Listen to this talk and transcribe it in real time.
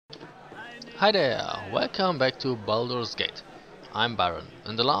Hi there, welcome back to Baldur's Gate. I'm Byron.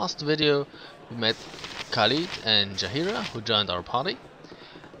 In the last video we met Khalid and Jahira who joined our party.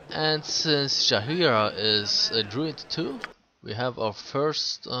 And since Jahira is a druid too, we have our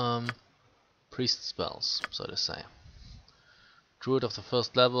first priest spells, so to say. Druid of the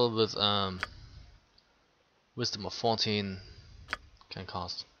first level with wisdom of 14 can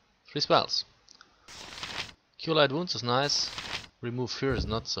cast 3 spells. Cure Light Wounds is nice, Remove Fear is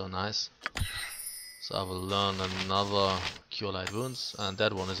not so nice. So I will learn another Cure Light Wounds, and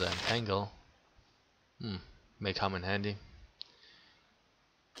that one is an Entangle. May come in handy.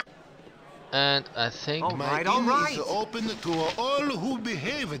 And I think all right. Is open to all who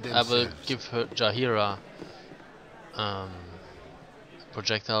behave themselves. I will give her Jahira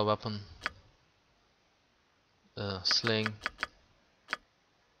projectile weapon, sling.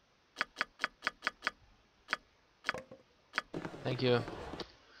 Thank you.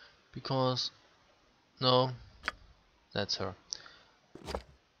 Because no, that's her.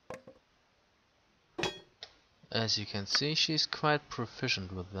 As you can see, she's quite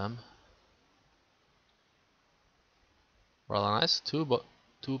proficient with them. Rather nice. Two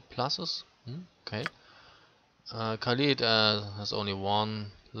pluses. Okay. Khalid has only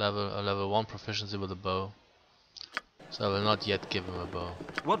one level 1 proficiency with a bow, so I will not yet give him a bow.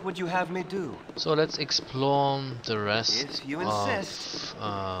 What would you have me do? So let's explore the rest If you of insist.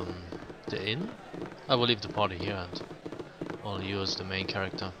 the inn. I will leave the party here and only you as the main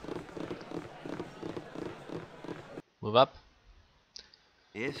character. Move up.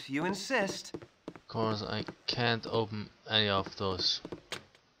 If you insist. Of course, I can't open any of those.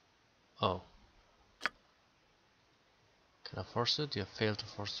 Oh. Can I force it? You have failed to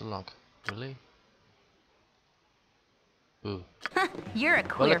force the lock. Really? Ooh. You're a Well,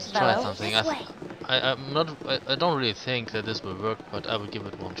 queer let's try fellow. something. This way. I don't really think that this will work, but I will give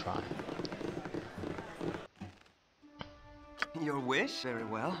it one try. Your wish? Very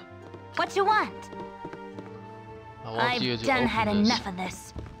well. What you want? I want I've you to done open had this. enough of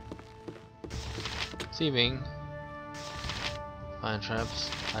this. Thieving. Fire traps.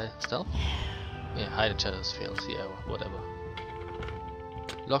 Hide stealth? Yeah, hide in shadows fails. Yeah, whatever.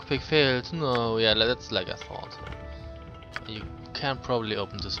 Lockpick failed. No, yeah, that's like I thought. You can probably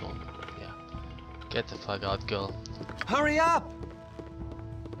open this one. Yeah. Get the fuck out, girl. Hurry up!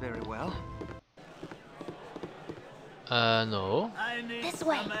 Very well. No. This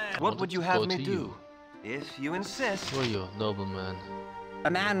way. What would you have me to do? If you insist. Who are you, nobleman? A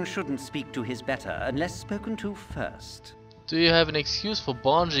man shouldn't speak to his better unless spoken to first. Do you have an excuse for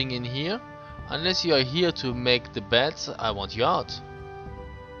barging in here? Unless you are here to make the bets, I want you out.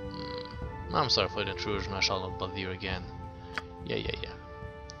 I'm sorry for the intrusion, I shall not bother you again. Yeah.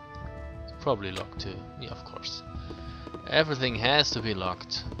 It's probably locked too. Yeah, of course. Everything has to be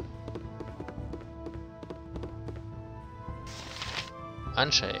locked.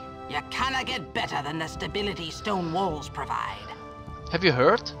 Unshay. You cannot get better than the stability stone walls provide. Have you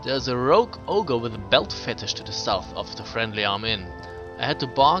heard? There's a rogue ogre with a belt fetish to the south of the Friendly Arm Inn. I had to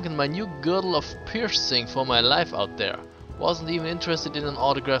bargain my new girdle of piercing for my life out there. Wasn't even interested in an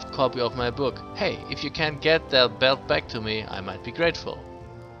autographed copy of my book. Hey, if you can't get that belt back to me, I might be grateful.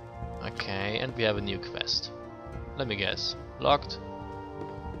 Okay, and we have a new quest. Let me guess. Locked?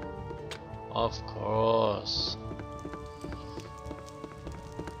 Of course.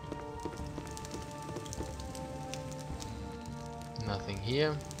 Nothing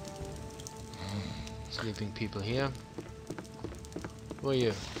here. Sleeping people here. Who are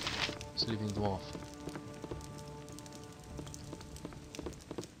you? Sleeping dwarf.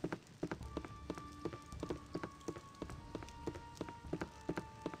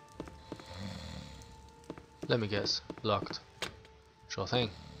 Let me guess. Locked. Sure thing.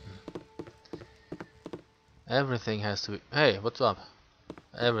 Everything has to be... Hey, what's up?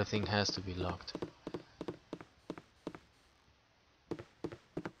 Everything has to be locked.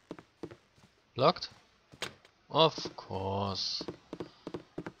 Locked? Of course.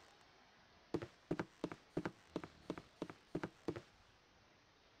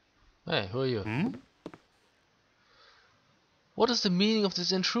 Hey, who are you? What is the meaning of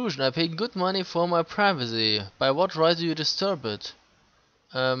this intrusion? I paid good money for my privacy. By what right do you disturb it?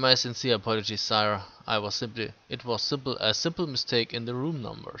 My sincere apologies, sire. It was a simple mistake in the room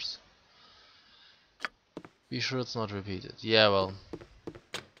numbers. Be sure it's not repeated. Yeah, well,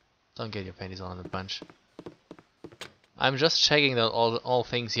 don't get your panties all in a bunch. I'm just checking that all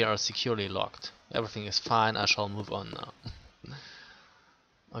things here are securely locked. Everything is fine. I shall move on now.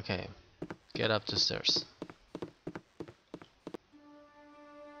 Okay, get up the stairs.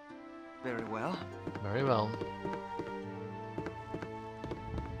 Very well. Very well.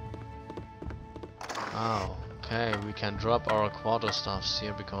 Oh, okay, we can drop our quarterstaffs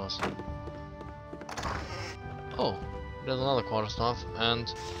here because... Oh, there's another quarterstaff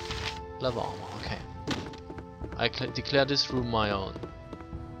and leather armor, okay. I declare this room my own.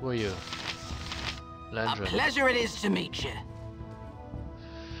 Who are you? A Landry. pleasure it is to meet you.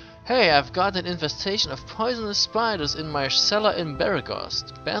 Hey, I've got an infestation of poisonous spiders in my cellar in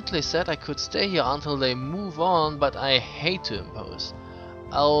Beregost. Bentley said I could stay here until they move on, but I hate to impose.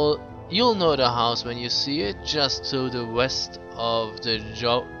 You'll know the house when you see it, just to the west of the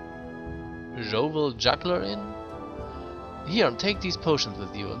Jovel Juggler Inn. Here, take these potions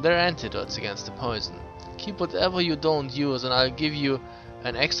with you. They're antidotes against the poison. Keep whatever you don't use, and I'll give you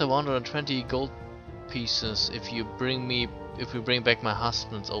an extra 120 gold pieces if you bring back my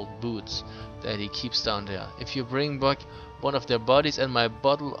husband's old boots that he keeps down there. If you bring back one of their bodies and my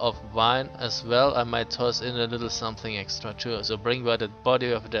bottle of wine as well, I might toss in a little something extra too. So bring back the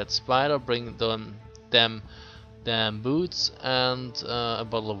body of that spider, bring them boots and a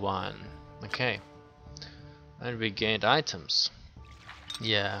bottle of wine. Okay. And we gained items.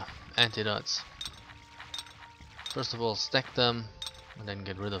 Yeah, antidotes. First of all, stack them and then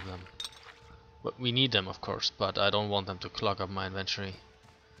get rid of them. But we need them, of course, but I don't want them to clog up my inventory.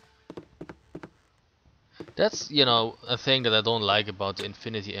 That's, you know, a thing that I don't like about the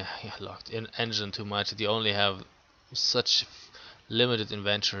Infinity locked in engine too much. You only have such limited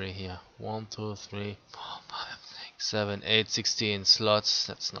inventory here. 1, 2, 3, 4, 5, 6, 7, 8, 16 slots.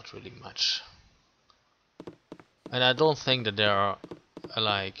 That's not really much. And I don't think that there are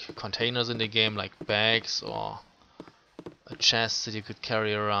like containers in the game, like bags or a chest that you could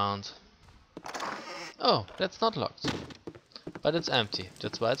carry around. Oh, that's not locked. But it's empty.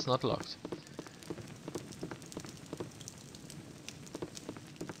 That's why it's not locked.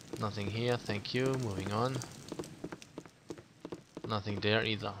 Nothing here, thank you. Moving on. Nothing there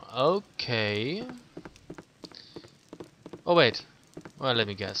either. Okay. Oh wait. Well, let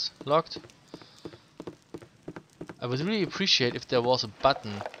me guess. Locked? I would really appreciate if there was a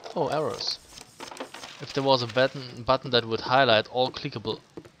button. Oh, arrows. If there was a button that would highlight all clickable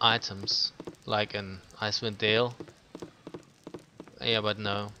items, like in Icewind Dale. Yeah, but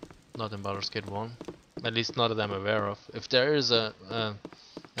no, not in Baldur's Gate 1. At least not that I'm aware of. If there is a,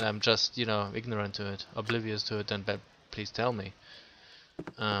 and I'm just, you know, ignorant to it, oblivious to it, then please tell me.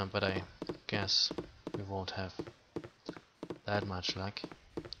 But I guess we won't have that much luck.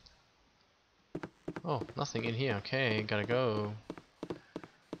 Oh, nothing in here. Okay, gotta go.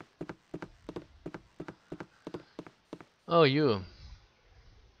 Oh, you.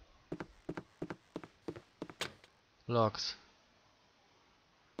 Locked.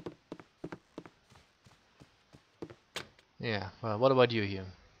 Yeah, well, what about you here?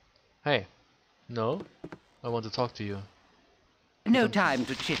 Hey. No? I want to talk to you. No time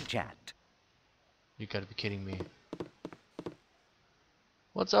to chit-chat. You gotta be kidding me.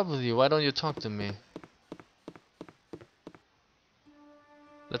 What's up with you? Why don't you talk to me?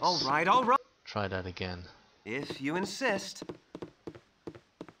 Let's All right. try that again. If you insist.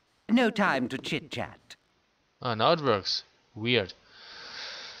 No time to chit-chat. Oh, now it works. Weird.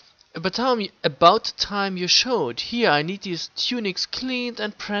 About time you showed. Here, I need these tunics cleaned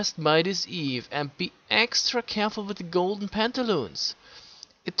and pressed by this eve. And be extra careful with the golden pantaloons.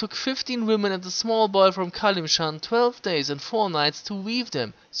 It took 15 women and a small boy from Kalimshan 12 days and 4 nights to weave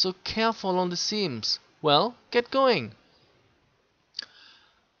them. So careful on the seams. Well, get going.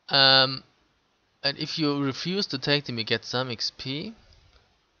 And if you refuse to take them, you get some XP.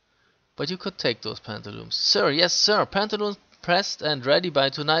 But you could take those pantaloons. Sir, yes sir, pantaloons pressed and ready by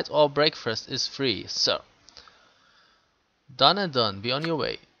tonight or breakfast is free, sir. Done and done, be on your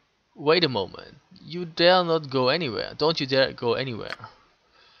way. Wait a moment, you dare not go anywhere, don't you dare go anywhere.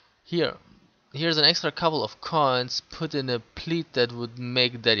 Here's an extra couple of coins put in a pleat that would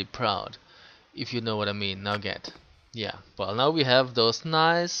make daddy proud. If you know what I mean, now get. Yeah, well now we have those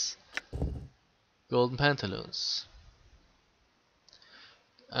nice golden pantaloons.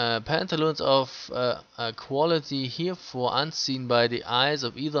 Pantaloons of a quality herefore unseen by the eyes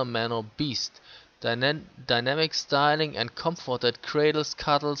of either man or beast. Dynamic styling and comfort that cradles,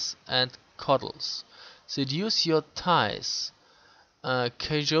 cuddles, and coddles. Seduce your thighs.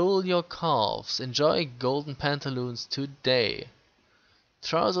 Cajole your calves. Enjoy golden pantaloons today.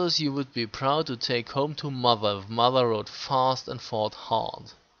 Trousers you would be proud to take home to mother if mother rode fast and fought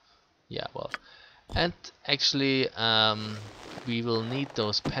hard. Yeah, well. And actually, we will need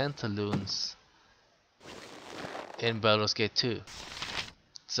those pantaloons in Baldur's Gate 2.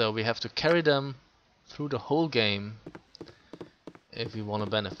 So we have to carry them through the whole game if we want to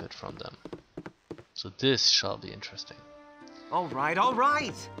benefit from them. So this shall be interesting. All right.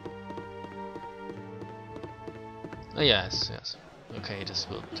 Yes, yes. Okay, this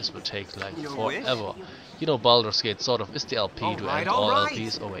will take like Your forever. wish? You know, Baldur's Gate sort of is the LP to Alright, end all alright.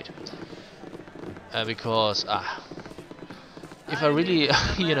 LPs. Oh wait, because if I really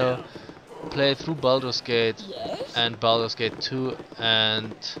you know play through Baldur's Gate and Baldur's Gate 2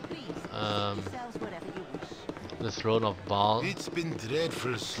 and the Throne of Baal, It's been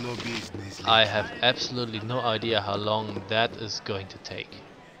dreadful slow business lately. I have absolutely no idea how long that is going to take.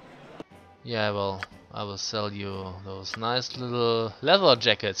 Yeah, well, I will sell you those nice little leather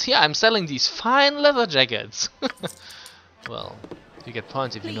jackets. Yeah, I'm selling these fine leather jackets. Well, you get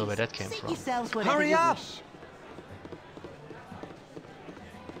points if you know where that came from. Hurry up!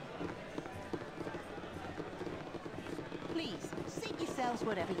 Please, seat yourselves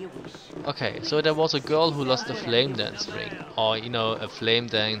whatever you wish. Okay, so there was a girl who lost a flame dance ring, or you know, a flame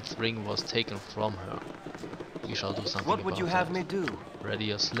dance ring was taken from her. We shall do something What would you about have that. me do? Ready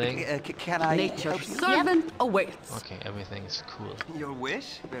your sling? Can I Nature's help you? servant awaits. Okay, everything is cool. Your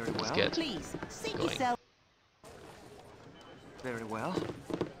wish? Very well. Let's get Please, seat going. yourself. Very well.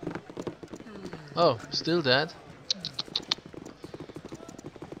 Oh, still dead?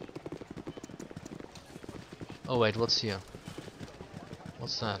 Oh wait, what's here?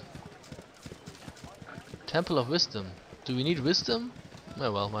 What's that? Temple of Wisdom. Do we need wisdom?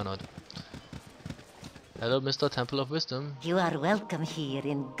 Oh well, why not? Hello, Mr. Temple of Wisdom. You are welcome here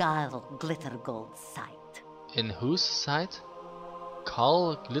in Glitter Gold's sight. In whose sight?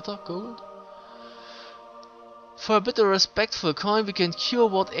 Carl Glitter Gold? For a bit of respectful coin we can cure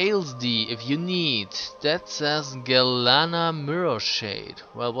what ails thee if you need. That says Galana Mirror Shade.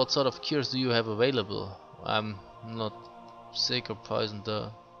 Well, what sort of cures do you have available? I'm not sick or poisoned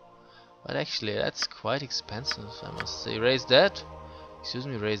though. But actually that's quite expensive, I must say. Raise that. Excuse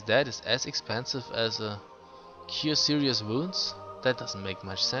me, raise that is as expensive as a cure serious wounds. That doesn't make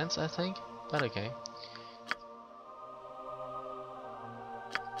much sense, I think. But okay.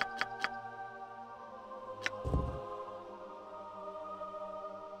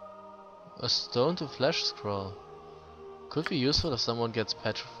 A stone to flesh scroll. Could be useful if someone gets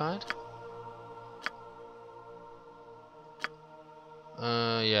petrified.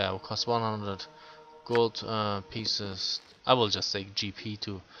 Yeah, it will cost 100 gold pieces. I will just say GP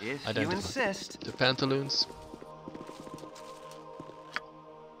to If you identify insist. the pantaloons.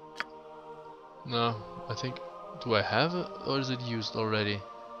 No, I think. Do I have it or is it used already?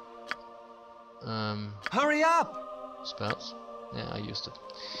 Hurry up! Spells? Yeah, I used it.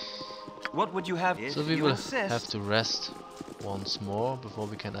 What would you have if So we you will insist? have to rest once more before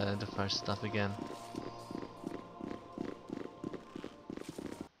we can identify stuff again.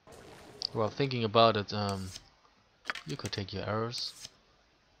 Well, thinking about it, you could take your arrows.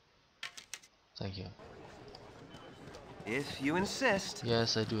 Thank you. If you insist.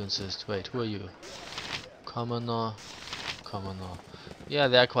 Yes, I do insist. Wait, who are you? Commoner. Commoner. Yeah,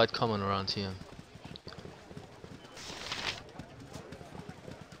 they are quite common around here.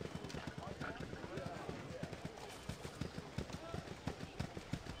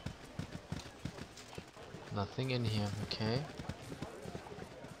 Nothing in here, okay.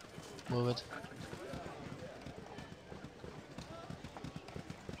 Move it.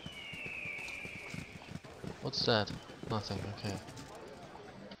 What's that? Nothing, okay.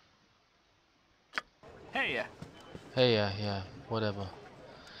 Hey, Hey, yeah, whatever.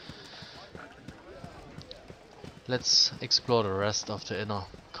 Let's explore the rest of the inner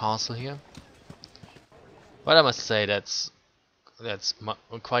castle here. But I must say that's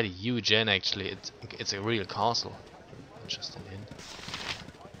quite a huge inn actually. It's a real castle. Not just an inn.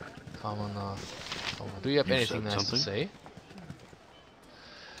 Come on, do you have anything nice to say?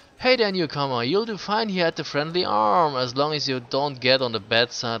 Hey there, newcomer. You'll do fine here at the Friendly Arm, as long as you don't get on the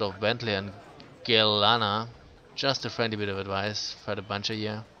bad side of Bentley and Gelana. Just a friendly bit of advice for the bunch of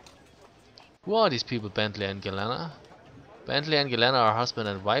you. Who are these people, Bentley and Gelana? Bentley and Gelana are husband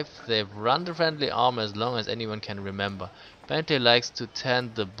and wife. They've run the Friendly Arm as long as anyone can remember. Bentley likes to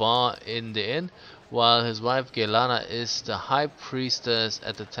tend the bar in the inn, while his wife Gelana is the high priestess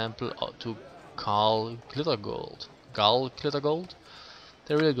at the temple to Carl Glittergold. Gal Glittergold?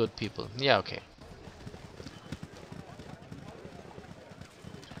 They're real good people. Yeah, okay.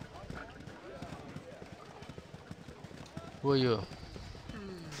 Who are you?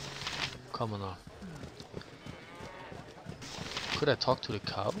 Commoner. Could I talk to the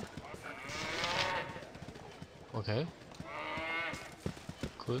cow? Okay.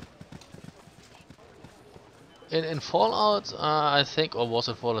 Cool. In Fallout, I think, or was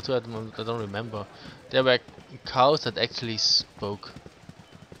it Fallout 2? I don't remember. There were cows that actually spoke.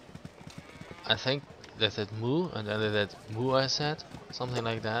 I think they said moo, and then they said moo, I said. Something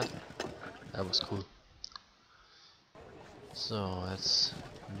like that. That was cool. So let's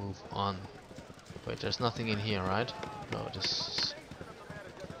move on. Wait, there's nothing in here, right? No, this is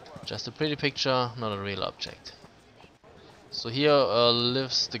just a pretty picture, not a real object. So here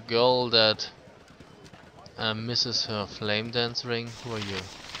lives the girl that misses her flame dance ring. Who are you?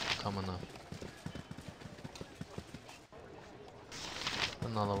 Commoner.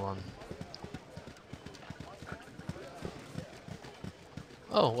 Another one.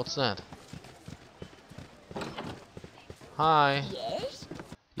 Oh, what's that? Hi. Yes?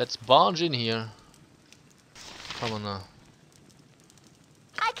 Let's barge in here. Commoner.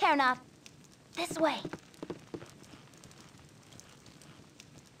 I care not. This way.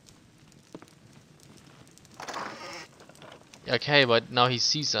 Okay, but now he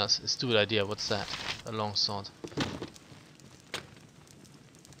sees us. Stupid idea. What's that? A long sword.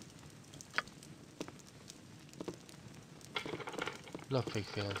 Lockpick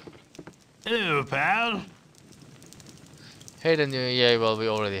failed. Hello, pal. Hey, then yeah, well, we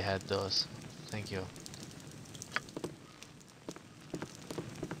already had those. Thank you.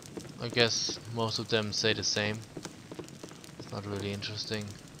 I guess most of them say the same. It's not really interesting.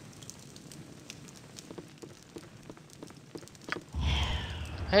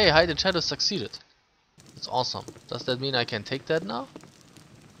 Hey, hide and shadow succeeded. That's awesome. Does that mean I can take that now?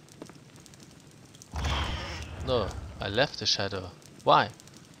 No, I left the shadow. Why?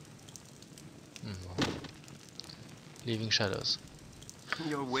 Leaving shadows.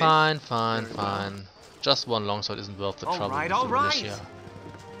 Your wish. Fine, fine, Very well. fine. Just one longsword isn't worth the trouble with the all right. militia.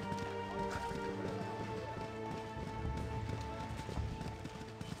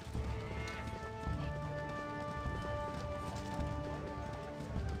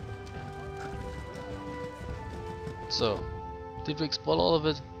 So, did we explore all of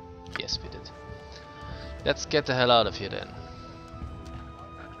it? Yes, we did. Let's get the hell out of here then.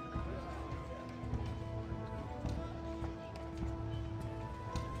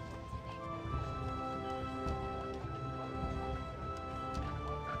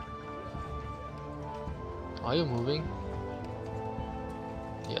 Are you moving?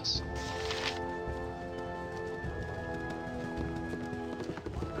 Yes.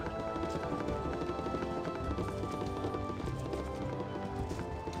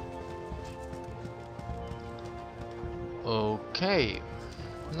 Okay,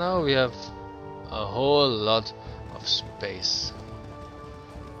 now we have a whole lot of space,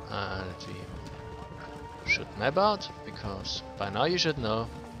 and we should map out, because by now you should know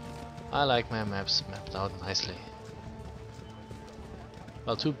I like my maps mapped out nicely.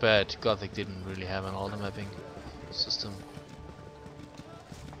 Well, too bad Gothic didn't really have an auto mapping system.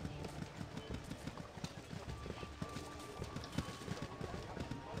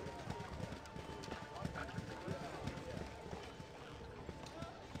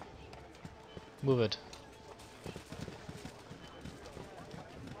 Move it.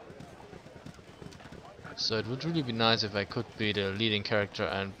 So it would really be nice if I could be the leading character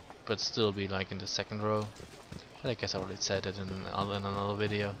and but still be like in the second row. But I guess I already said it in another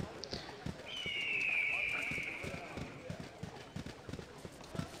video.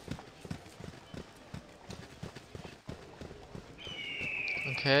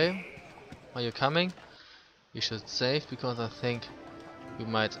 Okay, are you coming? You should save, because I think we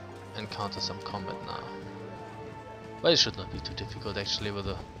might encounter some combat now. But it should not be too difficult actually with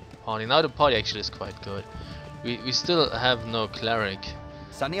the party. Now the party actually is quite good. We still have no cleric.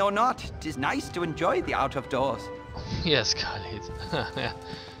 Sunny or not, it is nice to enjoy the out of doors. Yes, Khalid.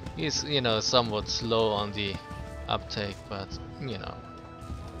 He's, you know, somewhat slow on the uptake, but, you know,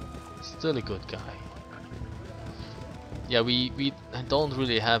 still a good guy. Yeah, we don't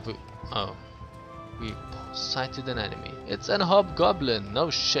really have... Oh. We sighted an enemy. It's an hobgoblin, no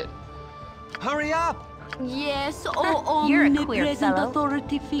shit. Hurry up! Yes, You're a queer omnipresent fellow.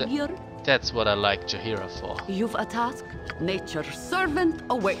 authority figure. That's what I like Jahira for. You've a task. Nature's servant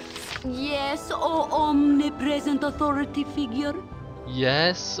awaits. Yes, omnipresent authority figure.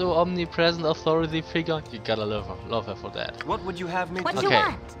 Yes, so omnipresent authority figure. You gotta love her for that. What would you have me What do? you Okay.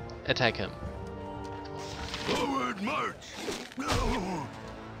 want? Attack him. Forward march! No!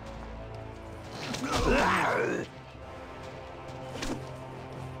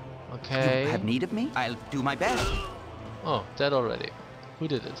 Okay. You have need of me? I'll do my best. Oh, dead already. Who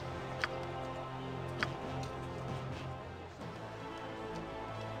did it?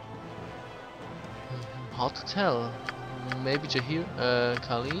 Hard to tell. Maybe Jahir,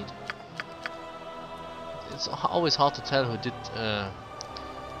 Khalid? It's always hard to tell who did the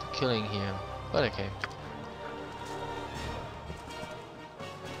killing here, but okay.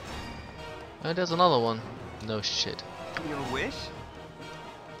 And there's another one. No shit. Your wish?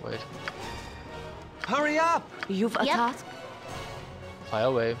 Wait. Hurry up! You've a Yep. task? Fire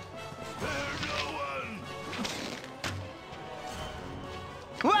away.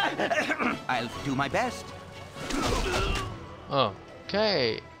 I'll do my best.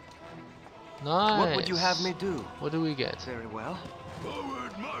 Okay. Nice. What would you have me do? What do we get? Very well.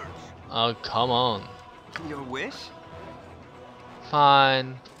 Oh, come on. Your wish?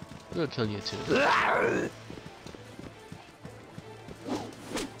 Fine. We'll kill you too.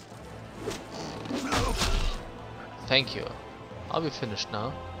 Thank you. Are we finished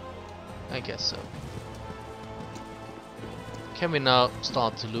now? I guess so. Can we now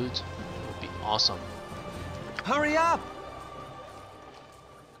start to loot? Would be awesome. Hurry up!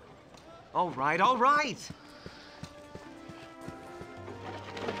 All right, all right.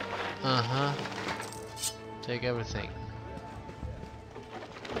 Uh-huh. Take everything.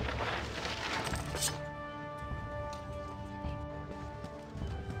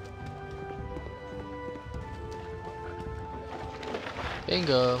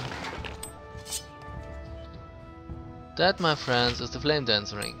 Bingo. That, my friends, is the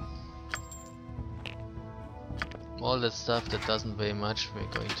flamedance ring. All that stuff that doesn't weigh much we're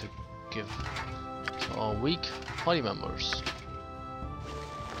going to give to our weak party members.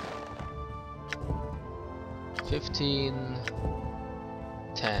 15,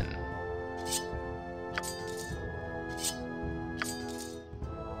 10.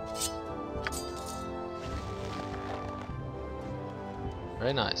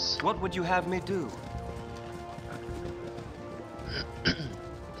 Very nice. What would you have me do?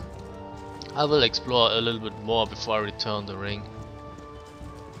 I will explore a little bit more before I return the ring.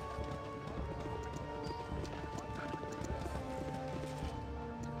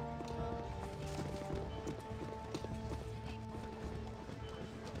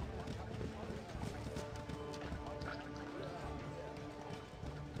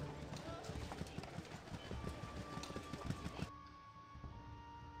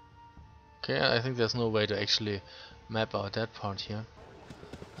 Okay, I think there's no way to actually map out that part here,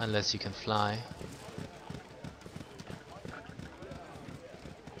 unless you can fly.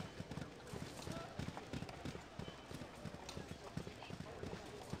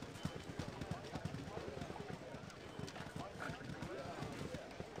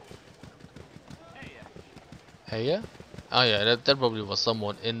 Hey, yeah? Oh yeah, that probably was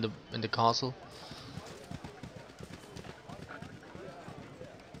someone in the castle.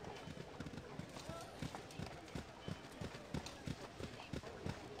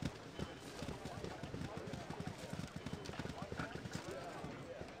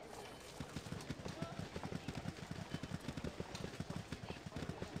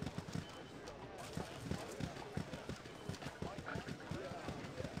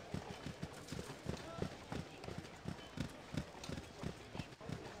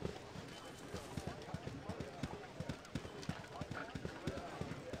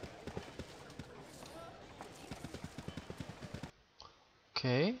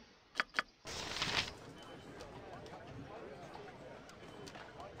 Okay.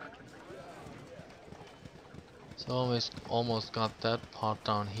 So we almost got that part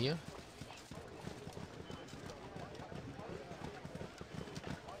down here.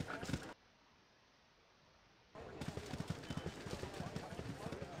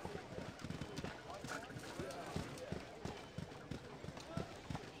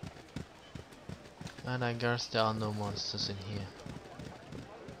 And I guess there are no monsters in here.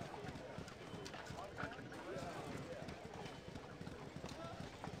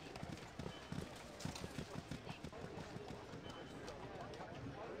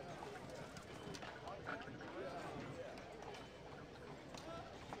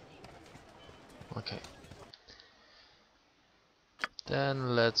 Okay.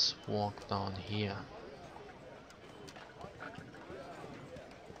 Then let's walk down here.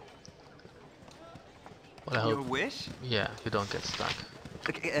 Well, I Your hope, wish? yeah, you don't get stuck.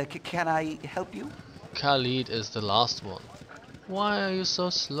 Can I help you? Khalid is the last one. Why are you so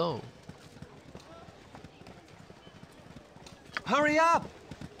slow? Hurry up!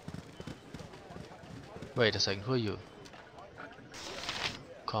 Wait a second, who are you?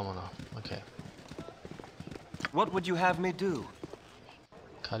 Commoner, okay. What would you have me do?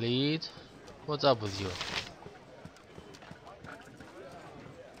 Khalid, what's up with you?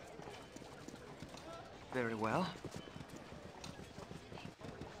 Very well.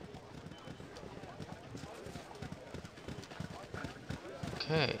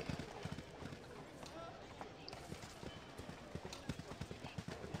 Okay.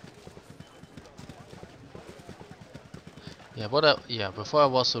 Yeah, before I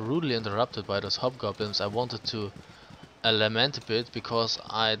was so rudely interrupted by those hobgoblins, I wanted to lament a bit because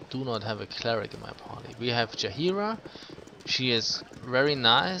I do not have a cleric in my party. We have Jahira. She is very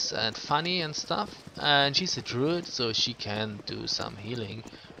nice and funny and stuff, and she's a druid, so she can do some healing.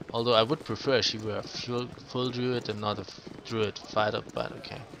 Although I would prefer she were a full druid and not a druid fighter, but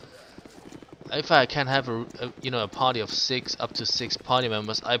okay. If I can have a party of up to six party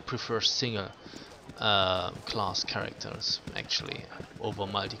members, I prefer single class characters actually over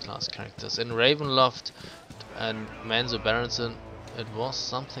multi-class characters. In Ravenloft and Manzo Berenson it was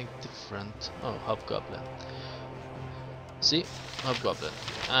something different. Oh, hobgoblin. See, hobgoblin.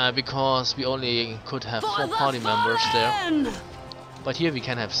 Because we only could have 4 party members there, but here we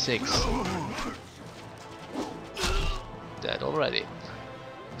can have 6. Dead already.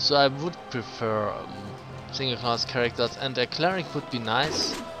 So I would prefer single class characters, and a cleric would be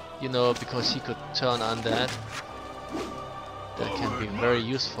nice, you know, because he could turn undead. That can be very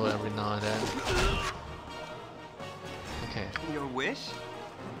useful every now and then. Okay. Your wish?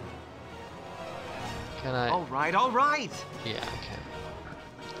 Can I? All right. Yeah, I can.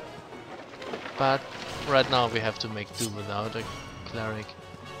 But right now we have to make do without a cleric.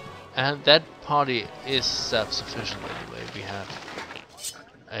 And that party is self-sufficient anyway. We have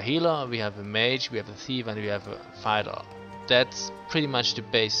a healer, we have a mage, we have a thief, and we have a fighter. That's pretty much the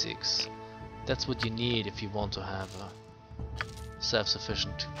basics. That's what you need if you want to have a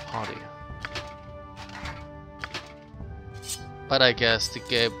self-sufficient party. But I guess the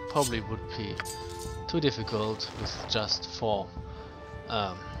game probably would be too difficult with just 4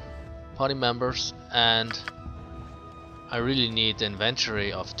 party members, and I really need the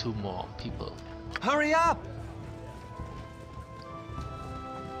inventory of 2 more people. Hurry up!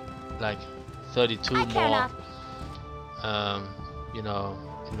 Like 32 more, you know,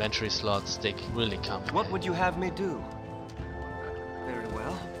 inventory slots. They really come. What would you have me do? Very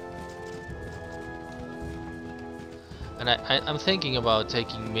well. And I'm thinking about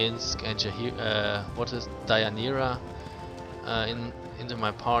taking Minsk and Dyanira into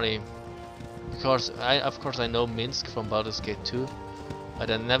my party, because of course I know Minsk from Baldur's Gate 2,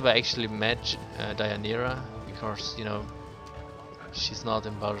 but I never actually met Dyanira because, you know, she's not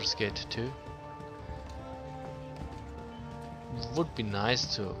in Baldur's Gate 2. Would be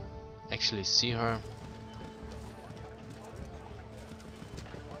nice to actually see her.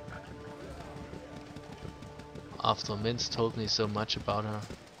 After Minz told me so much about her.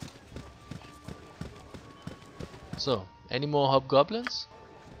 So, any more hobgoblins?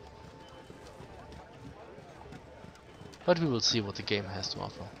 But we will see what the game has to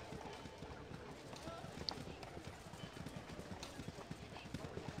offer.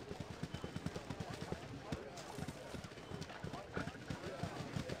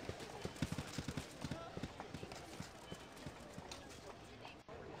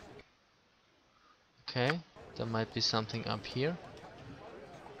 Okay, there might be something up here.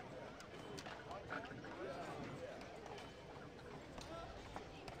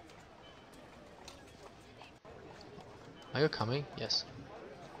 Are you coming? Yes.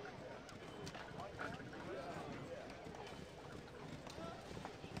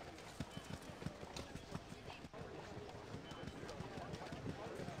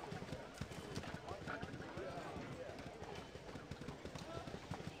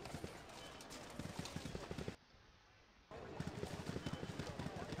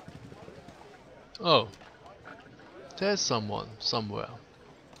 Oh, there's someone somewhere.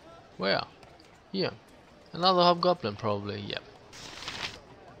 Where? Here. Another hobgoblin, probably. Yep.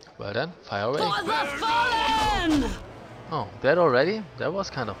 Well then, fire away. For the fallen! Oh, dead already? That was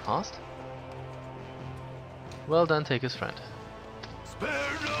kind of fast. Well then, take his friend. Spare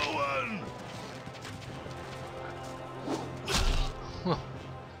no one!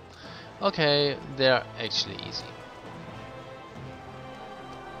 Okay, they're actually easy.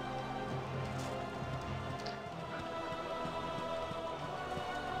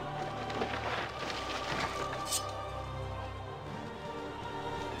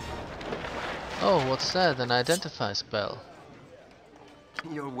 Oh, what's that? An identify spell.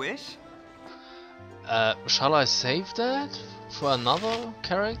 Your wish? Shall I save that? For another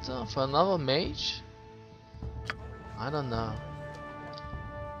character? For another mage? I don't know.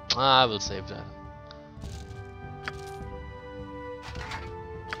 I will save that.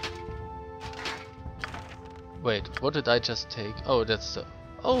 Wait, what did I just take? Oh, that's the...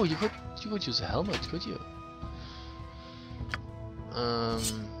 Oh, you could use a helmet, could you?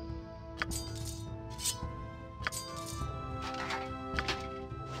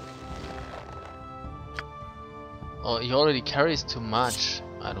 Oh, he already carries too much.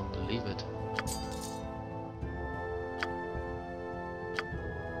 I don't believe it.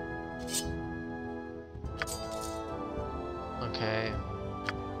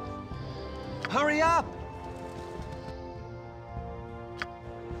 Hurry up!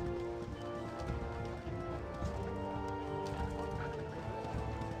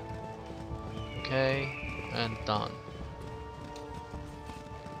 Okay, and done.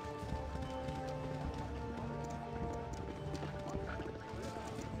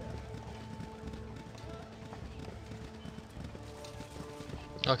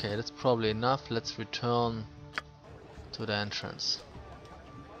 Okay, that's probably enough. Let's return to the entrance.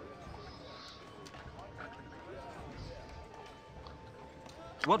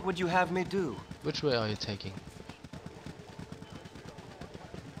 What would you have me do? Which way are you taking?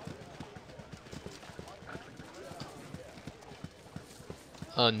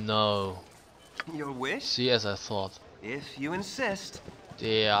 Oh no. Your wish? See, as I thought. If you insist.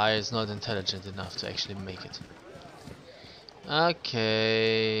 The AI is not intelligent enough to actually make it.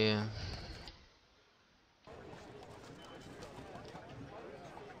 Okay.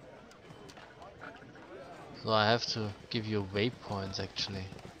 So I have to give you waypoints actually.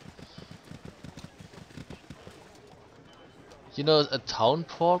 You know, a town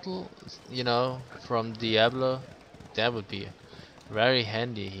portal, you know, from Diablo, that would be very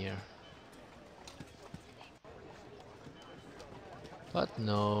handy here. But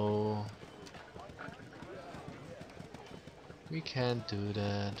no, we can't do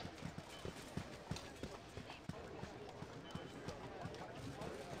that.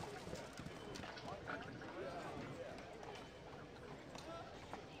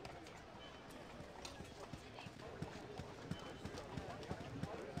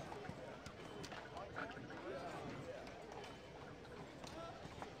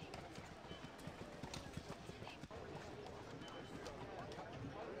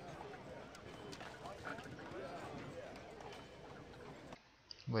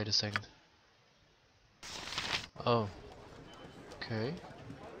 Wait a second. Oh. Okay.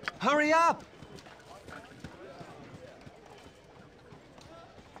 Hurry up!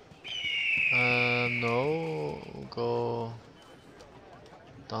 No, go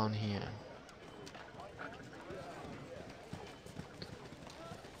down here.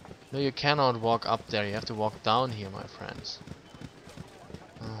 No, you cannot walk up there, you have to walk down here, my friends.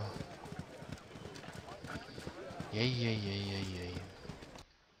 Yay.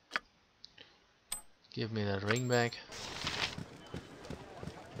 Give me that ring back.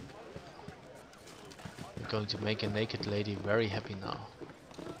 I'm going to make a naked lady very happy now.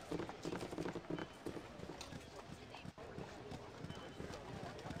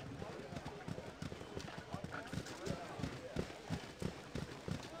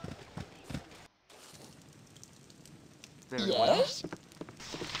 Yes?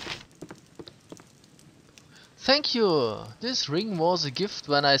 Thank you! This ring was a gift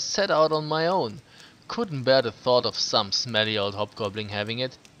when I set out on my own. Couldn't bear the thought of some smelly old hobgoblin having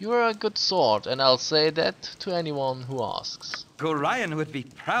it. You are a good sort, and I'll say that to anyone who asks. Gorion would be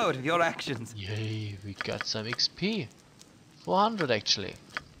proud of your actions. Yay, we got some XP. 400 actually.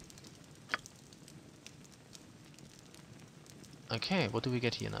 Okay, what do we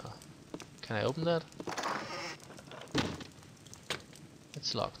get here now? Can I open that?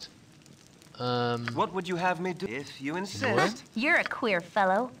 It's locked. What would you have me do? If you insist. You're a queer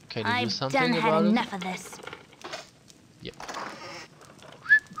fellow. Can you do I've something done had about it? enough of this. Yep.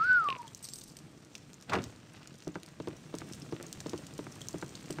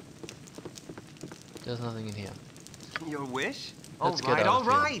 There's nothing in here. Your wish? Let's get out all of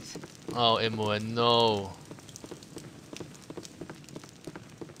here. right. Oh, Immo, no.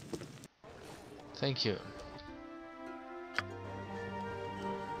 Thank you.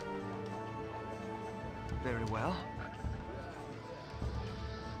 Very well.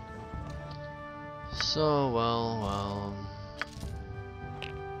 So, well.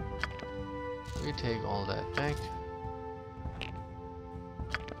 We take all that back.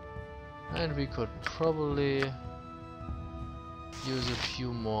 And we could probably use a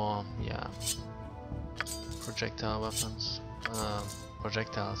few more, yeah, projectile weapons.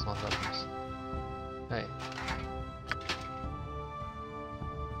 Projectiles, not weapons. Hey.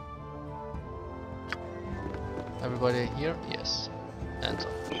 Everybody here? Yes. Enter.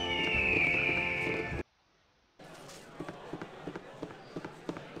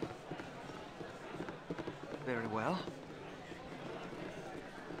 Very well.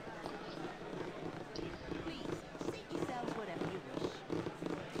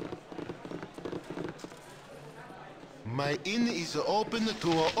 My inn is open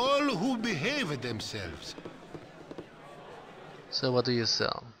to all who behave themselves. So what do you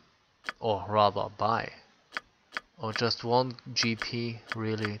sell? Or rather buy? Or just 1 GP?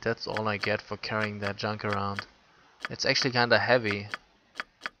 Really? That's all I get for carrying that junk around. It's actually kinda heavy.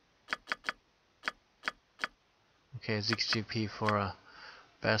 Okay, 6 GP for a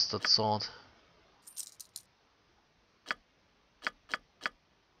bastard sword.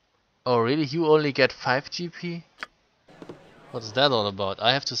 Oh really? You only get 5 GP? What's that all about?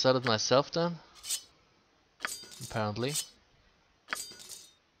 I have to sell it myself then? Apparently.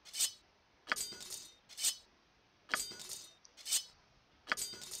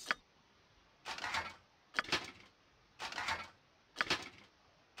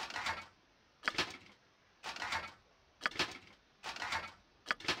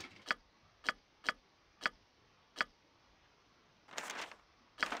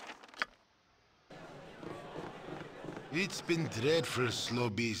 It's been dreadful slow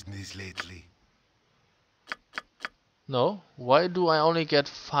business lately. No? Why do I only get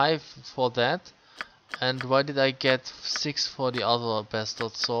 5 for that? And why did I get 6 for the other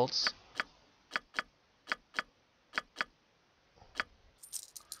bastard swords?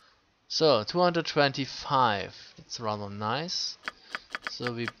 So, 225. That's rather nice.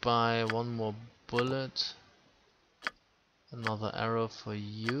 So we buy one more bullet. Another arrow for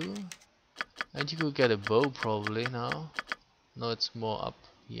you. And you could get a bow probably now. No, it's more up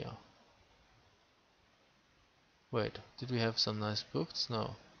here. Wait, did we have some nice books?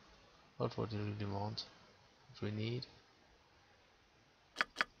 No. Not what we really want. What we need.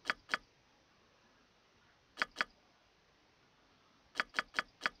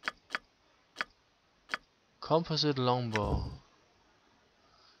 Composite longbow.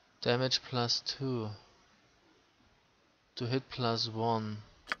 Damage +2. To hit +1.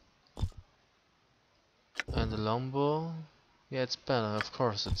 And the longbow? Yeah, it's better. Of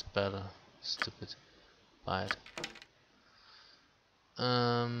course it's better. Stupid. Buy it.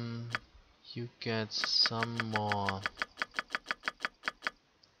 You get some more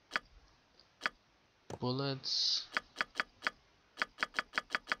bullets.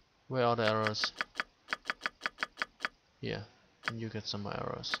 Where are the arrows? Yeah, and you get some more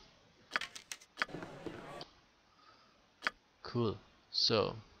arrows. Cool.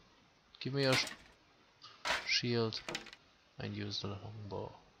 So, give me your shield and use the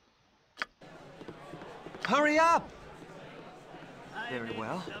longbow. Hurry up! Very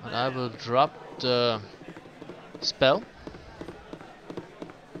well. And I will drop the spell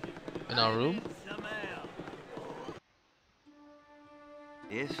in our room.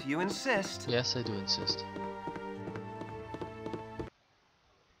 If you insist. Yes, I do insist.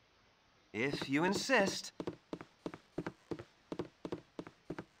 If you insist.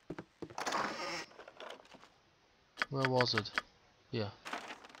 Where was it? Yeah.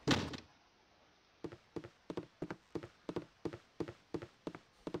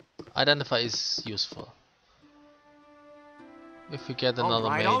 Identify is useful. If we get another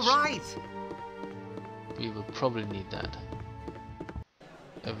mage, all right. we will probably need that.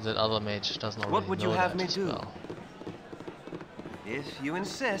 If that other mage doesn't already What would you know have that me as do? well. If you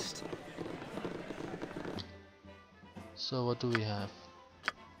insist. So what do we have?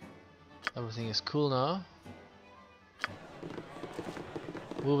 Everything is cool now.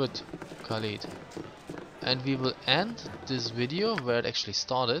 Move it, Khalid. And we will end this video where it actually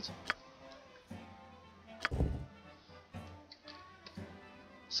started.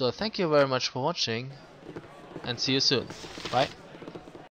 So thank you very much for watching and see you soon. Bye.